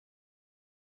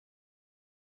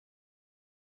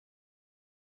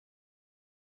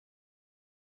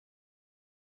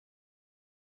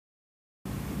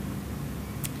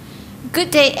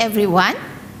Good day, everyone.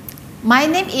 My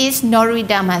name is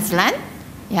Norida Mazlan.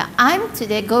 I'm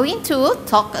today going to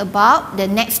talk about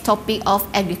the next topic of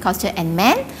agriculture and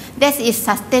man. That is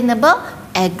sustainable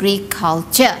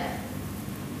agriculture.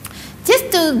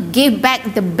 Just to give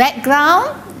back the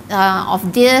background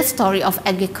of this story of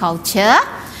agriculture,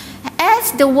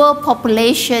 as the world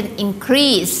population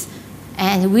increase,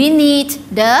 and we need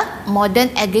the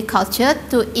modern agriculture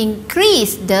to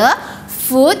increase the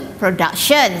food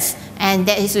productions, and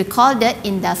that is we call the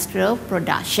industrial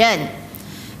production.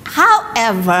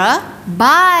 However,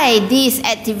 by these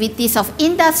activities of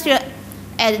industrial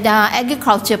and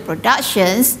agriculture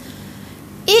productions,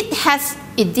 it has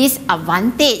a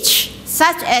disadvantage,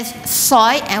 such as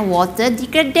soil and water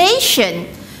degradation.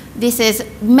 This is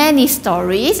many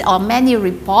stories or many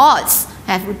reports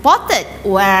have reported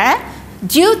where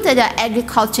due to the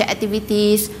agriculture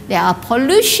activities, there are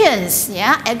pollutions,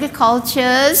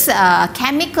 agriculture's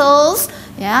chemicals,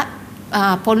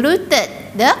 polluted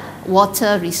the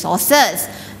water resources.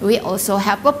 We also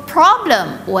have a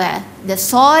problem where the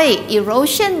soil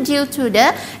erosion due to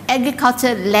the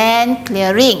agriculture land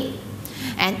clearing.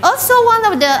 And also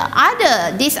one of the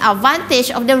other disadvantage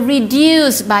of the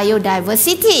reduced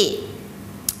biodiversity.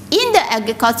 In the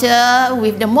agriculture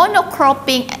with the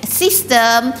monocropping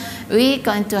system, we're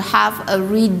going to have a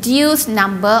reduced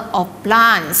number of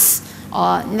plants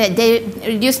or the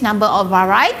reduced number of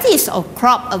varieties of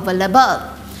crop available.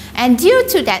 And due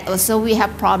to that also we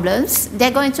have problems.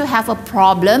 They're going to have a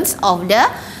problems of the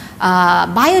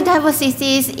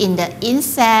biodiversities in the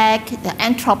insect, the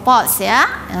anthropods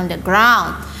on the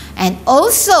ground. And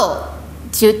also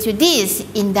due to this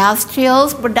industrial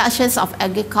productions of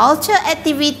agriculture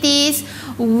activities,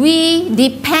 we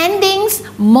depending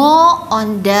more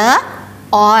on the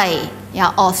oil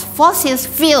or fossil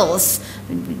fuels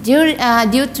due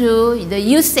to the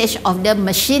usage of the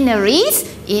machineries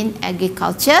in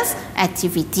agriculture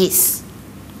activities.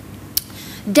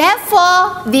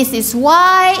 Therefore, this is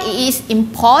why it is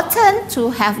important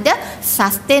to have the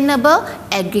sustainable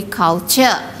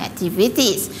agriculture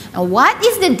activities. And what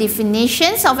is the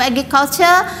definitions of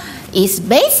agriculture? Is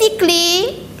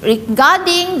basically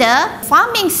regarding the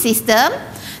farming system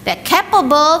that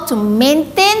capable to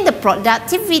maintain the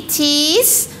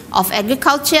productivities of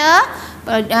agriculture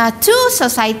to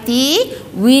society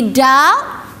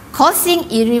without causing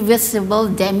irreversible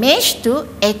damage to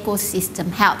ecosystem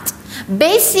health.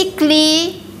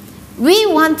 Basically, we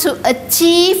want to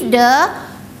achieve the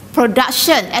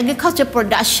production, agriculture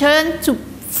production to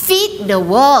feed the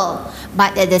world,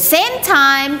 but at the same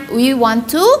time, we want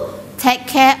to take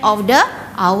care of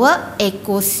our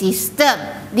ecosystem.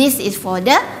 This is for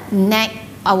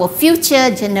our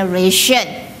future generation.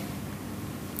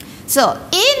 So,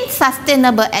 in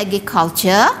sustainable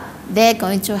agriculture, they're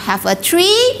going to have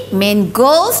three main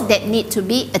goals that need to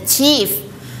be achieved.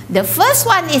 The first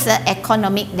one is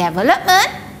economic development,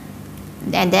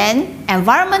 and then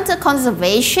environmental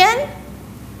conservation,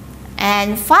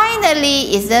 and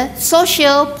finally is the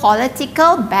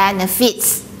socio-political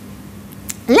benefits.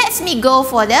 Let me go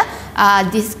for the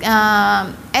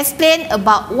explain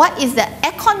about what is the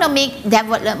economic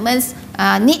developments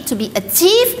need to be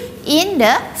achieved in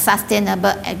the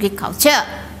sustainable agriculture.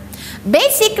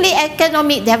 Basically,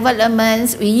 economic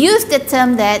developments, we use the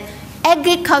term that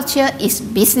agriculture is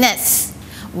business.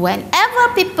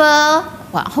 Whenever people,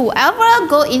 whoever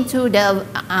go into the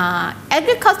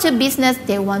agriculture business,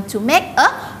 they want to make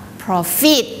a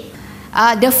profit.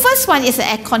 The first one is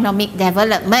economic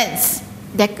developments.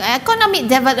 The economic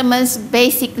developments,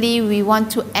 basically, we want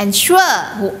to ensure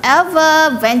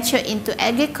whoever venture into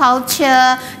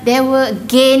agriculture, they will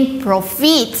gain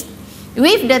profit.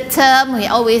 With the term, we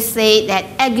always say that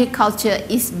agriculture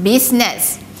is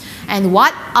business. And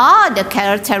what are the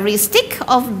characteristics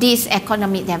of this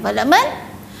economic development?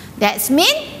 That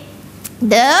means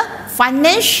the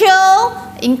financial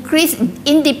increase,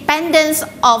 independence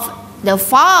of the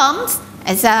farms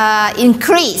as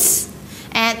increase,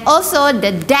 and also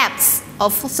the debts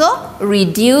also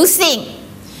reducing.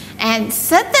 And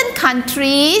certain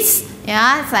countries,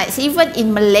 like even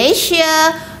in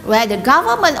Malaysia, where the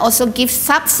government also gives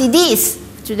subsidies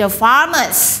to the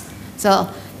farmers. So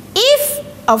if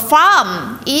a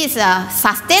farm is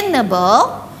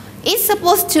sustainable, it's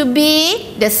supposed to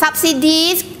be, the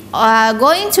subsidies are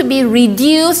going to be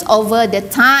reduced over the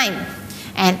time.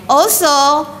 And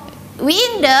also,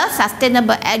 in the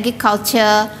sustainable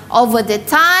agriculture, over the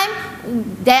time,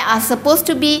 there are supposed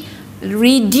to be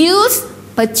reduced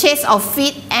purchase of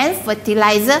feed and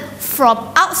fertilizer from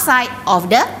outside of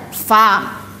the farm.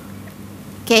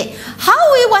 Okay,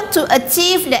 how we want to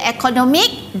achieve the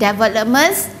economic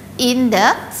developments in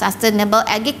the sustainable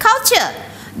agriculture.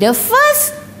 The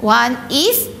first one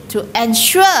is to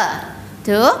ensure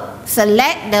to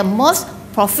select the most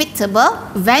profitable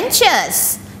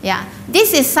ventures. Yeah,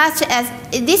 this is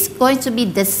going to be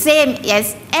the same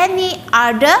as any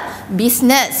other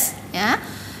business. Yeah,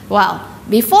 well,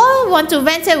 before we want to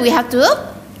venture, we have to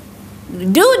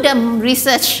do the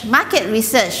research, market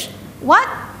research. What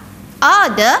are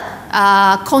the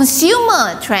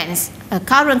consumer trends,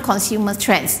 current consumer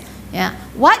trends? Yeah,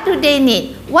 what do they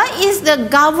need? What is the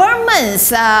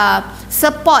government's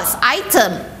supports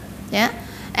item? Yeah,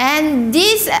 and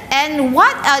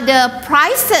what are the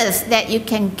prices that you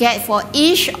can get for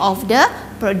each of the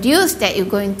produce that you're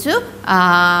going to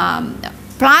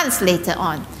plant later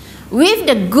on? With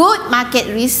the good market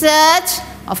research,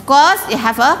 of course, you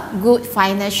have a good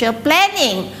financial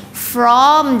planning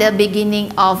from the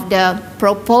beginning of the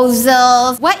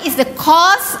proposal. What is the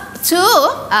cost to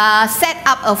set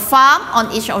up a farm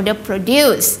on each of the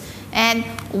produce? And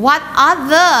what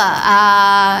other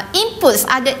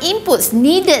inputs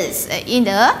needed in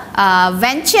the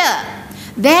venture?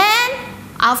 Then,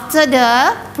 after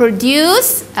the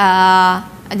produce,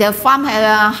 the farm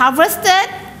have harvested,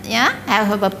 yeah,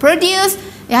 have a produce,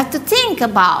 you have to think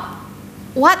about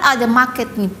what are the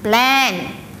marketing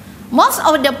plan. Most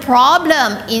of the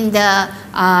problem in the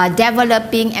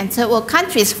developing and third world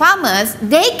countries, farmers,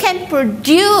 they can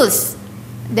produce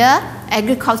the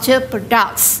agriculture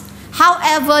products.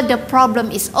 However, the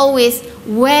problem is always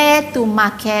where to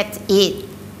market it.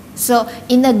 So,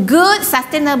 in a good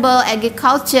sustainable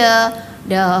agriculture,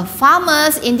 the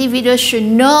farmers, individuals should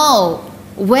know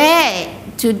where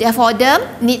for them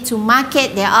need to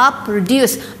market their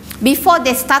produce before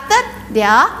they started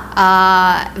their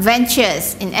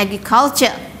ventures in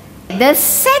agriculture. The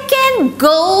second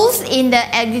goals in the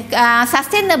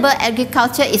sustainable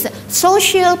agriculture is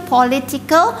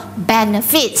socio-political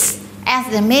benefits. As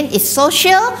the main is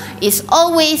social, is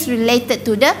always related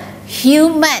to the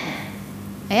human.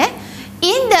 Okay?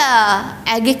 In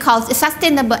the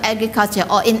sustainable agriculture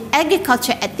or in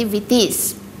agriculture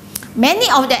activities, many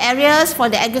of the areas for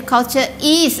the agriculture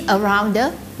is around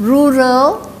the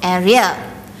rural area.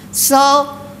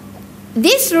 So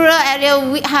this rural area,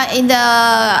 in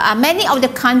many of the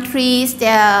countries,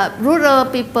 the rural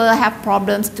people have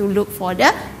problems to look for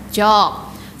the job.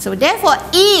 So therefore,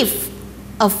 if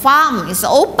a farm is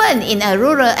open in a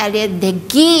rural area, they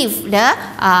give the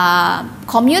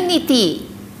community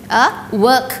a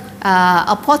work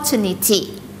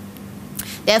opportunity.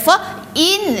 Therefore,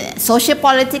 in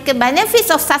socio-political benefits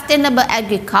of sustainable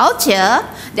agriculture,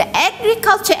 the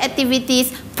agriculture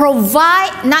activities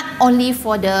provide not only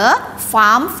for the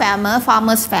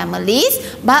farmers' families,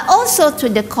 but also to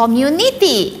the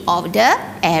community of the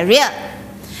area.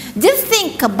 Just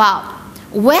think about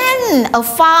when a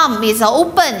farm is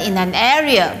open in an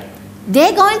area,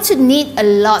 they're going to need a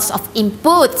lot of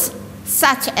inputs,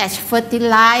 such as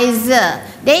fertilizer,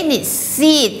 they need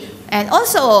seed, and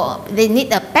also they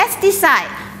need a pesticide,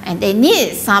 and they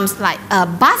need some like a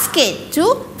basket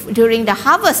too during the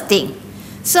harvesting.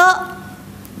 So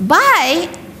by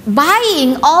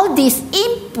buying all this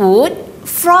input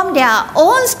from their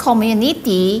own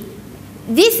community,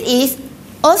 this is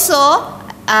also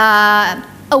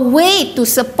a way to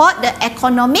support the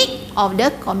economic of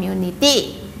the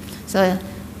community. So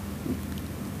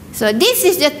this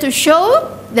is just to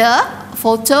show the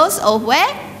photos of where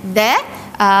the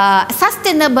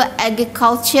sustainable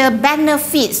agriculture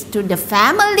benefits to the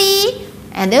family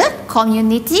and the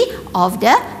community of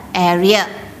the area.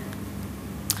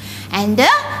 And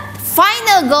the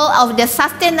final goal of the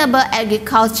sustainable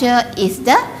agriculture is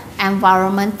the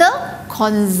environmental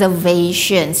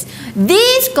conservation.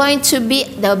 This is going to be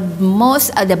the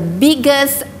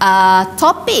biggest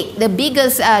topic, the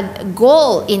biggest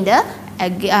goal in the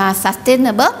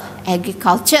sustainable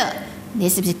agriculture.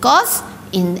 This is because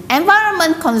in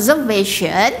environment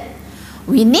conservation,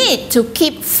 we need to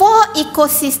keep 4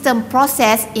 ecosystem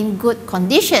process in good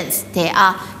conditions. They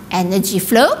are energy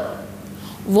flow,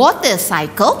 water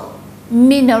cycle,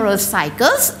 mineral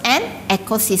cycles, and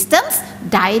ecosystems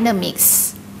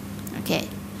dynamics. Okay,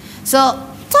 so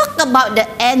talk about the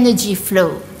energy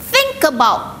flow. Think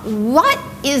about what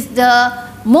is the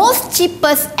most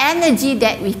cheapest energy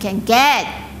that we can get.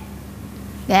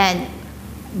 Then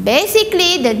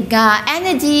basically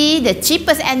the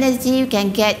cheapest energy you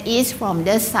can get is from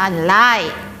the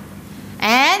sunlight.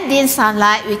 And in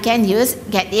sunlight we can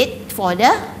get it for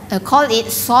call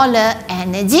it solar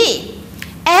energy.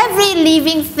 Every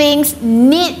living thing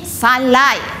needs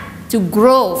sunlight to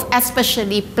grow,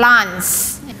 especially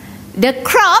plants. The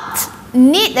crops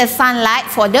need the sunlight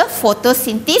for the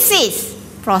photosynthesis.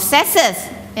 processes.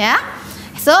 Yeah?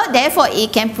 So therefore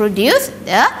it can produce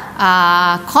the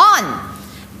corn.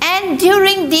 And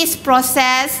during this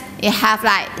process, you have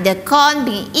like the corn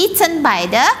being eaten by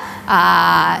the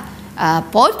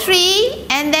poultry,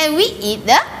 and then we eat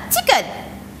the chicken.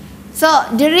 So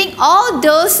during all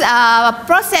those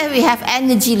process, we have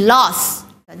energy loss.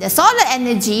 The solar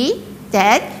energy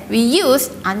that we use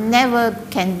never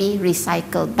can be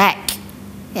recycled back.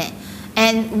 Okay.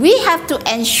 And we have to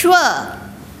ensure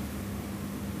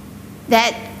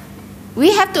that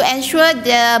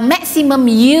the maximum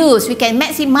use, we can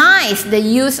maximize the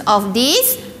use of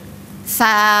this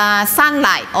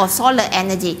sunlight or solar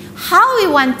energy. How we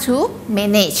want to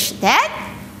manage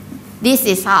that? This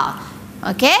is how.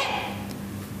 Okay?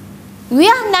 We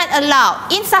are not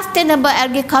allowed in sustainable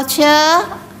agriculture.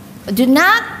 Do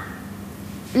not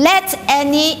let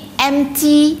any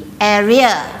empty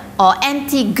area or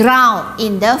empty ground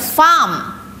in the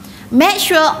farm. Make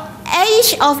sure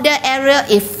each of the area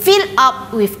is filled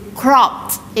up with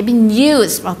crops. It's been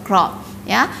used for crop.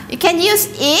 Yeah? You can use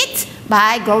it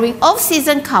by growing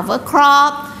off-season cover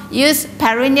crop, use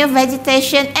perennial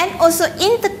vegetation, and also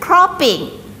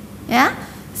intercropping. Yeah?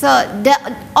 So the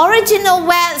original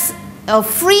wells of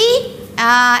free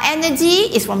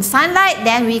energy is from sunlight,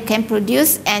 then we can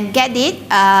produce and get it,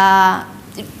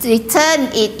 return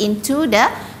it into the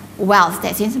wealth,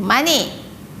 that is money.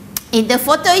 In the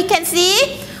photo you can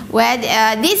see where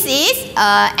this is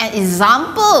an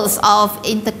examples of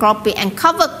intercropping and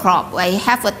cover crop, where you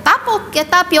have a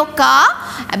tapioca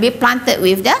be planted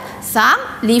with some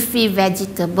leafy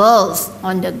vegetables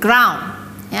on the ground.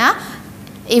 Yeah?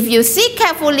 If you see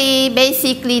carefully,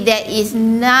 basically there is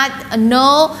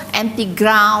no empty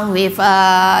ground with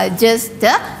just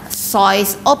the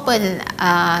soils open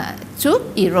to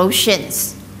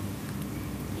erosions.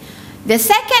 The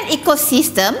second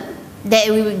ecosystem that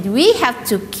we have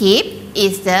to keep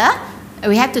is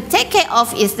we have to take care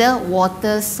of is the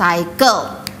water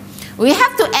cycle. We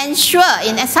have to ensure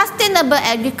in a sustainable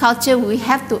agriculture, we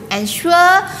have to ensure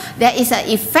there is an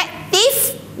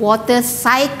effective water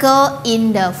cycle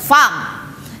in the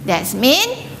farm. That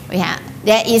means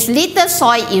there is little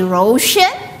soil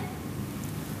erosion.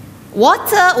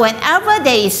 Water, whenever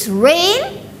there is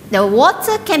rain, the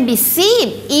water can be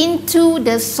seen into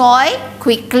the soil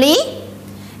quickly,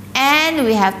 and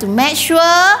we have to make sure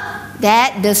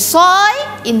that the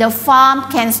soil in the farm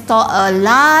can store a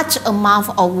large amount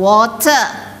of water.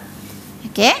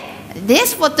 Okay?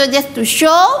 This photo just to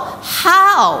show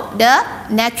how the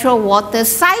natural water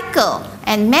cycle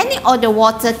and many other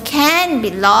water can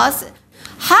be lost.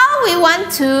 How we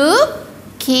want to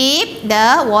keep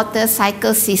the water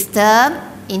cycle system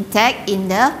intact in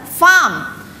the farm.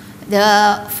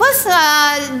 The first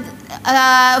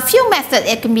few methods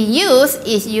that can be used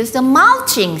is use the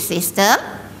mulching system.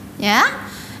 Yeah?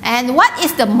 And what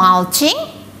is the mulching?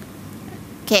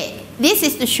 Okay. This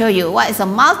is to show you what is a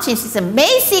mulching system.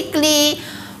 Basically,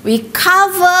 we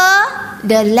cover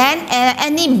the land,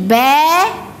 any bare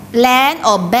land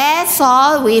or bare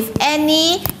soil with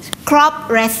any crop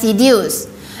residues.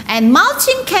 And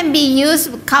mulching can be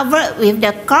used, covered with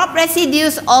the crop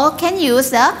residues, or can use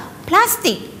the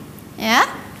plastic. Yeah?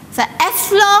 So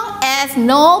as long as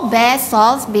no bare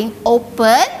soils being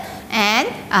open and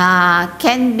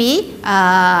can be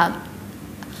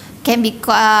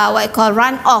what you call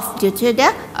run off due to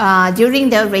the during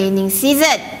the raining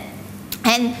season.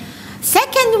 And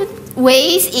second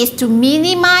ways is to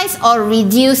minimize or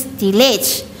reduce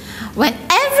tillage. When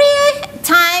every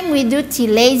time we do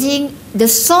tillaging, the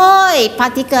soil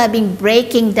particle are being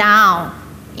breaking down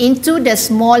into the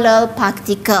smaller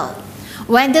particle.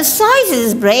 When the soil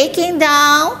is breaking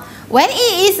down, when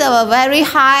it is a very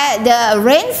high the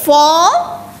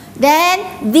rainfall,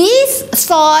 then this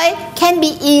soil can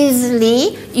be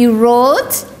easily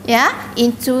eroded, yeah,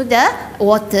 into the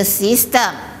water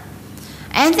system.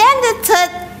 And then the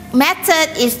third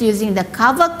method is using the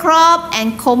cover crop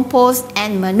and compost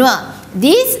and manure.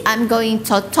 This I'm going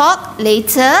to talk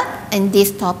later in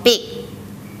this topic.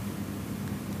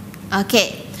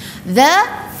 Okay, the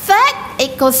third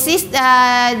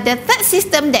ecosystem, the third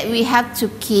system that we have to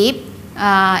keep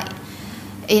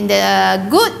in the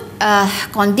good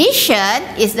condition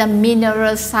is the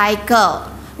mineral cycle.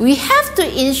 We have to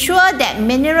ensure that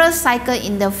mineral cycle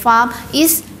in the farm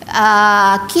is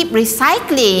keep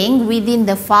recycling within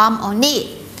the farm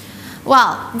only.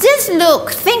 Well, just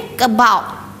think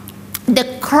about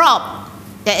the crop.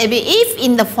 If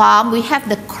in the farm we have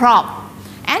the crop,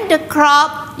 and the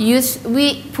crop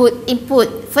we put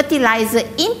input, fertilizer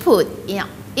input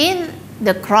in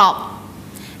the crop.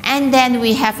 And then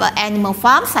we have an animal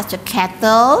farm such as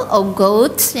cattle or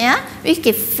goats, yeah, we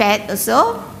keep fed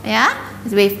also, yeah,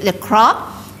 with the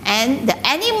crop, and the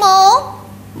animal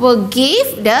will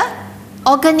give the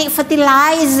organic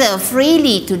fertilizer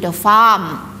freely to the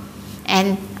farm.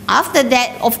 And after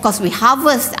that, of course, we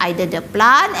harvest either the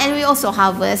plant, and we also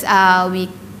harvest, we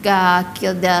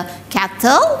kill the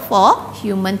cattle for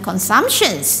human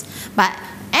consumptions. But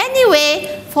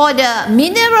anyway, for the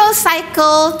mineral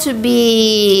cycle to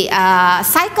be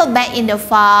cycled back in the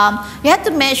farm, you have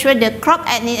to make sure the crop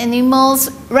and animals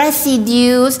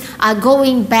residues are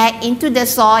going back into the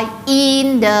soil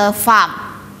in the farm.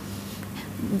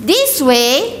 This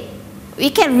way, we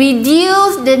can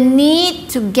reduce the need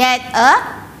to get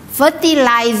a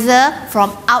fertilizer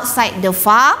from outside the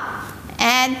farm,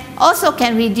 and also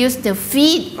can reduce the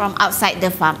feed from outside the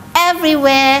farm.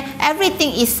 Everywhere,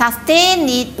 everything is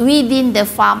sustained within the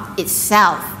farm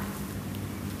itself.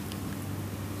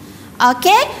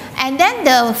 Okay, and then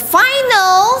the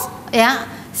final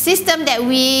system that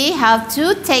we have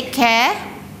to take care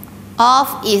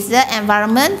of is the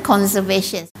environment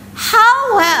conservation.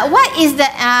 What is the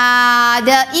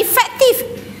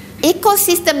effective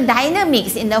ecosystem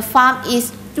dynamics in the farm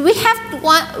is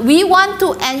we want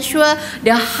to ensure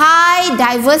the high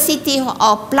diversity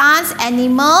of plants,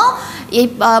 animals,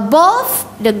 both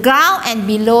the ground and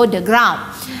below the ground.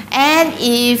 And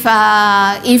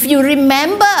if you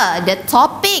remember the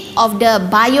topic of the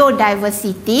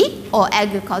biodiversity or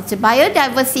agriculture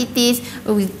biodiversity,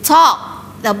 we talk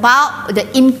about the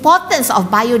importance of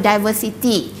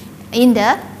biodiversity in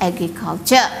the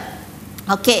agriculture.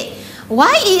 Okay.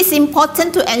 Why is it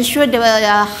important to ensure the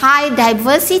high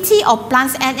diversity of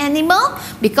plants and animals?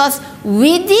 Because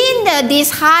within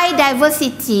these high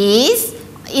diversities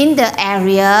in the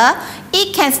area,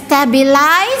 it can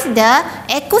stabilize the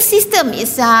ecosystem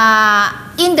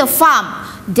in the farm.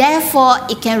 Therefore,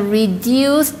 it can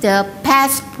reduce the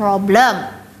pest problem.